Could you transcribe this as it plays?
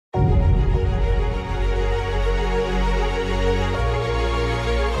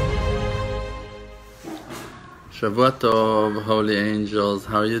Shavua Tov, holy angels,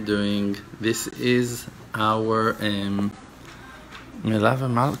 how are you doing? This is our Milava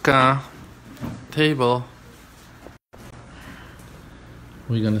Malka table.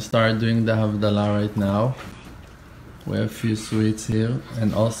 We're gonna start doing the Havdalla right now. We have a few sweets here,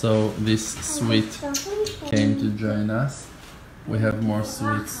 and also this sweet came to join us. We have more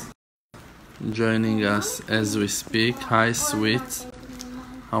sweets joining us as we speak. Hi, sweet.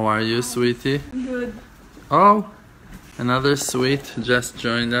 How are you, sweetie? Good. Oh, another sweet just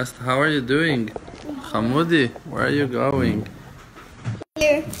joined us. How are you doing? Hamudi, where are you going?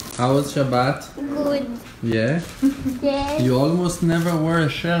 Here. How was Shabbat? Good. Yeah? Yes. You almost never wear a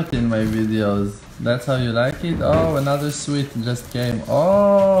shirt in my videos. That's how you like it? Oh, another sweet just came.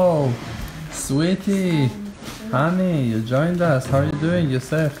 Oh, sweetie. Honey, you joined us. How are you doing,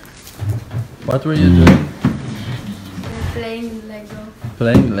 Yosef? What were you doing? Playing Lego.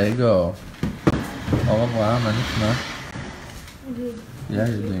 Playing Lego. Au revoir, מה נשמע? Good. Yeah,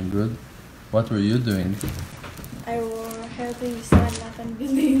 you're doing good. What were you doing? I were helping Nathan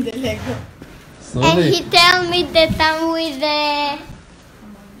building the Lego. Slowly. And he tell me that I'm with the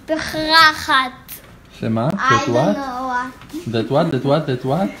פרחת. שמה? I That don't what? know what. That what? That what? That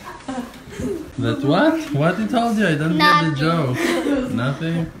what? That what? What he told you? I don't get the joke.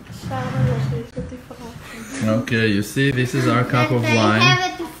 Nothing? Okay, you see, this is our cup of I wine. have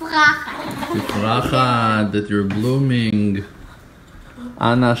a תפרחת. Tifracha, that you're blooming.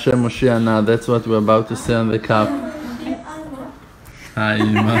 Ana Hashem Moshiana, that's what we're about to say on the cup. Hi,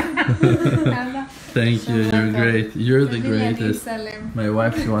 Ima. Thank you, you're great. You're the greatest. My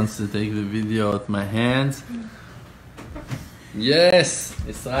wife, she wants to take the video with my hands. Yes!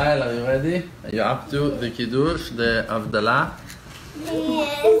 Israel, are you ready? Are you up to the Kiddush, the Havdalla?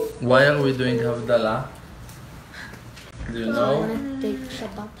 Yes. Why are we doing Havdalla? Do you know Take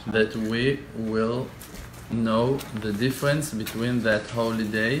Shabbat. that we will know the difference between that holy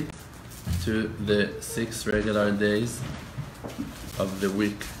day to the 6 regular days of the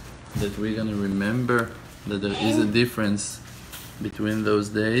week? That we're going to remember that there is a difference between those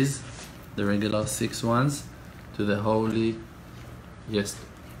days, the regular 6 ones, to the holy, yes,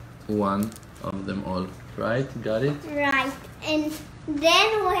 one of them all. Right? Got it? Right. And then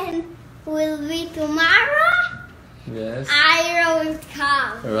when will be tomorrow, Yes. Ira will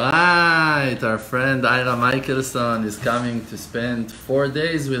come. Right, our friend Ira Michelson is coming to spend 4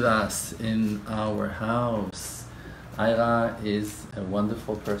 days with us in our house. Ira is a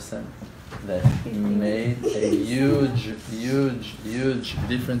wonderful person that made a huge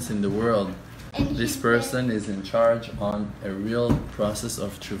difference in the world. This person is in charge on a real process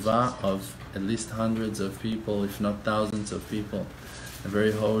of tshuva of at least hundreds of people, if not thousands of people. A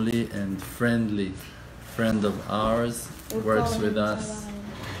very holy and friendly friend of ours works with us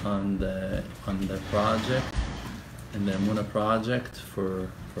on the project, in the Emunah project for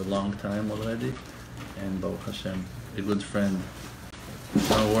a long time already, and Baruch Hashem, a good friend.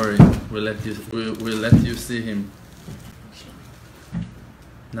 Don't worry, we'll let you see him.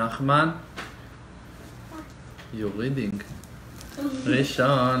 Nachman, you're reading.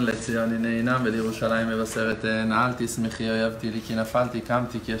 ראשון לציון הנה עינם ולירושלים מבשרת הן אל תשמחי אויבתי לי כי נפלתי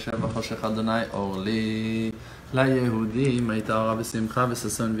קמתי כי ישב בחושך אדוני אור לי ליהודים הייתה אורה בשמחה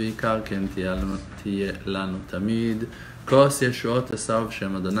וששון ועיקר כן תהיה לנו תמיד כוס ישועות אסף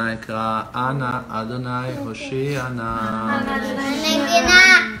שם אדוני אקרא אנא אדוני הושיע נא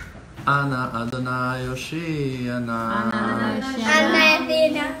אנא אדוני הושיע נא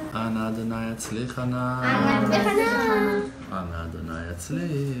אנא אדוני יצליח נא אנא אדוני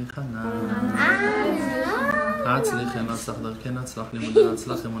יצליח נא הצליחנו הצלח דרכנו הצלח לימודנו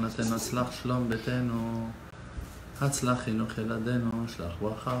הצלח אמונתנו הצלח שלום ביתנו הצלח חינוך ילדינו שלח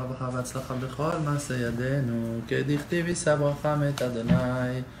ברכה רווחה והצלחה בכל מעשה ידינו כדכתיב יישא ברכה מאת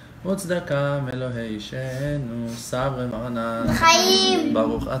אדוני וצדקה מאלוהי אישנו סברי מרנן חיים.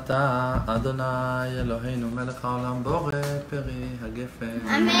 ברוך אתה אדוני אלוהינו מלך העולם בורא פרי הגפן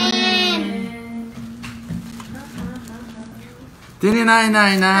אמן. Tini nai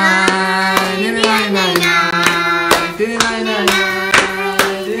nai nai, tini nai nai nai, tini nai nai nai,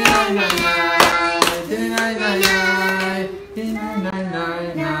 tini nai nai nai, tini nai nai nai, tini nai nai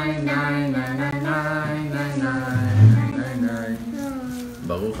nai, nai nai nai nai nai.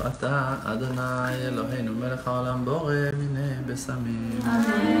 ברוך אתה אדוני אלוהינו מלך העולם בורא מיני בשמים.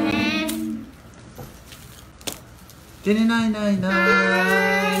 תני נאי נאי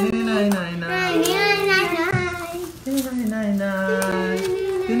נאי, תני נאי נאי נאי. Tini nai nai nai,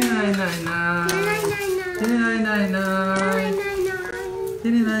 tini nai nai nai, tini nai nai nai,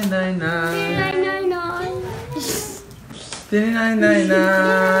 tini nai nai nai. ברוך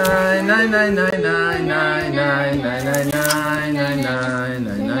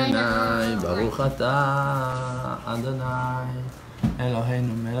אתה אדוני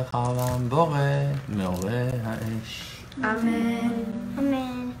אלוהינו מלך העולם בורא מעורר האש. אמן.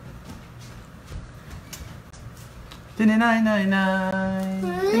 אמן.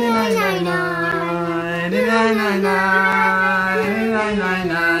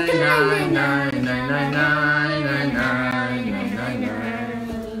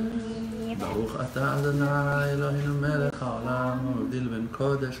 ברוך אתה אדוני אלוהינו מלך העולם המבדיל בין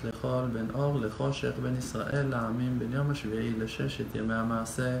קודש לחול בין אור לחושך בין ישראל לעמים בין יום השביעי לששת ימי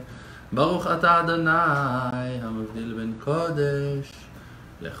המעשה. ברוך אתה אדוני המבדיל בין קודש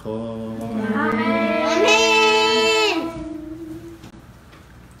לחול. אמן.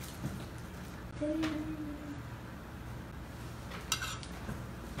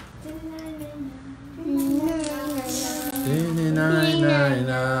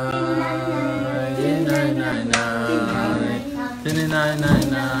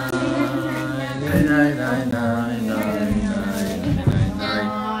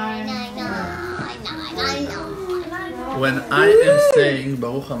 When I am saying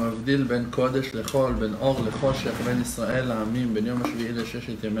ברוך המבדיל בין קודש לחול, בין אור לחושך, בין ישראל לעמים, בין יום השביעי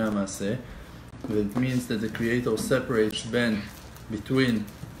לששת ימי המעשה, it means that the Creator separates between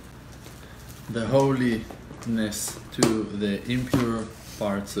the holiness to the impure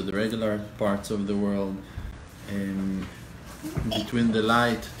parts, so the regular parts of the world, between the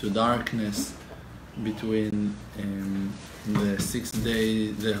light to darkness, between the 6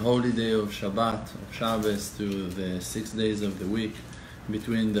 days, the holy day of Shabbat, of Shabbos, to the 6 days of the week,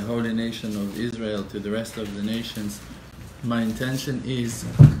 between the holy nation of Israel to the rest of the nations. My intention is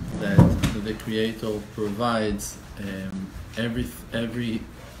that the Creator provides every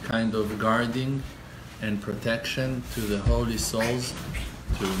kind of guarding and protection to the holy souls,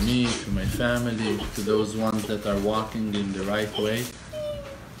 to me, to my family, to those ones that are walking in the right way,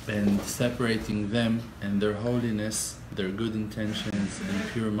 and separating them and their holiness, their good intentions and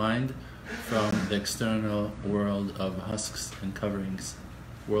pure mind from the external world of husks and coverings,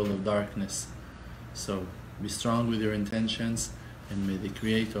 world of darkness. So be strong with your intentions, and may the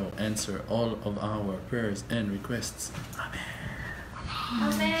Creator answer all of our prayers and requests. Amen.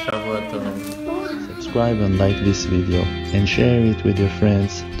 Shabbat Tov. Subscribe and like this video and share it with your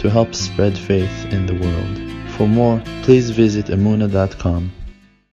friends to help spread faith in the world. For more, please visit Emunah.com.